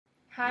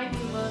Hi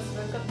viewers,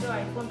 welcome to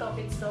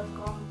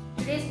iPhonetopics.com.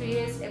 Today's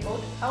video is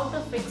about how to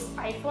fix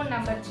iPhone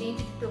number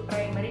change to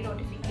primary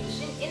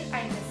notification in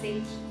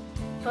iMessage.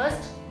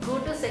 First, go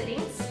to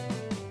settings,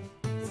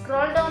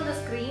 scroll down the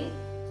screen,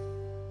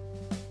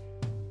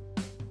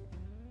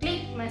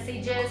 click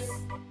messages,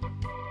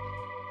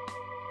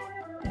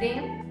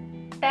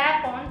 then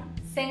tap on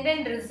send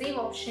and receive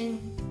option.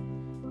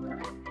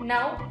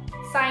 Now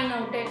sign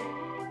out it.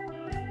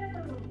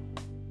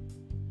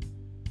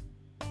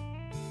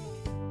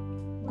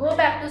 Go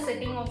back to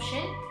setting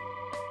option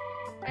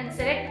and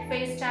select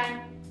FaceTime.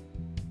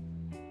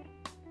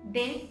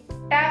 Then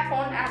tap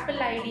on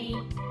Apple ID.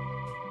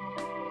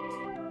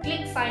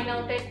 Click sign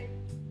out it.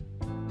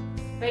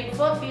 Wait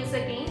for few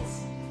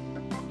seconds.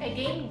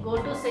 Again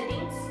go to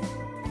settings.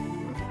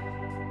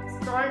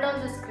 Scroll down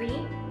the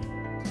screen.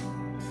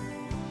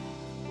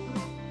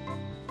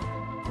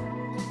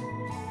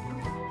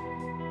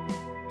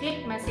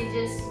 Click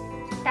messages.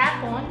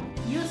 Tap on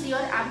use your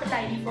Apple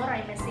ID for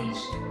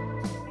iMessage.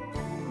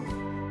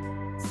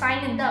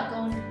 Sign in the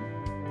account.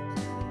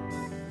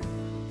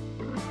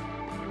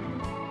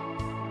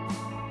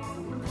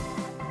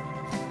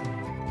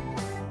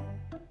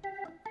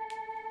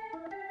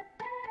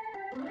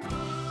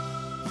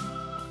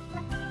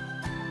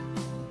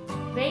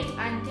 Wait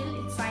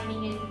until it's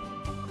signing in.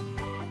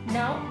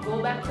 Now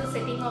go back to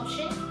setting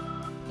option,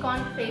 click on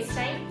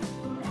FaceTime,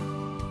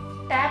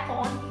 tap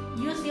on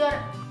use your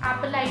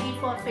Apple ID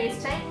for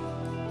FaceTime,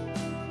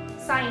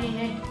 sign in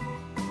it.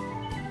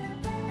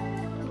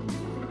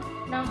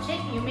 Now check,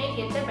 you may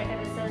get the better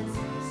results.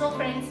 So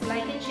friends,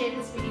 like and share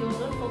this video.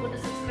 Don't forget to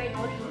subscribe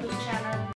our YouTube channel.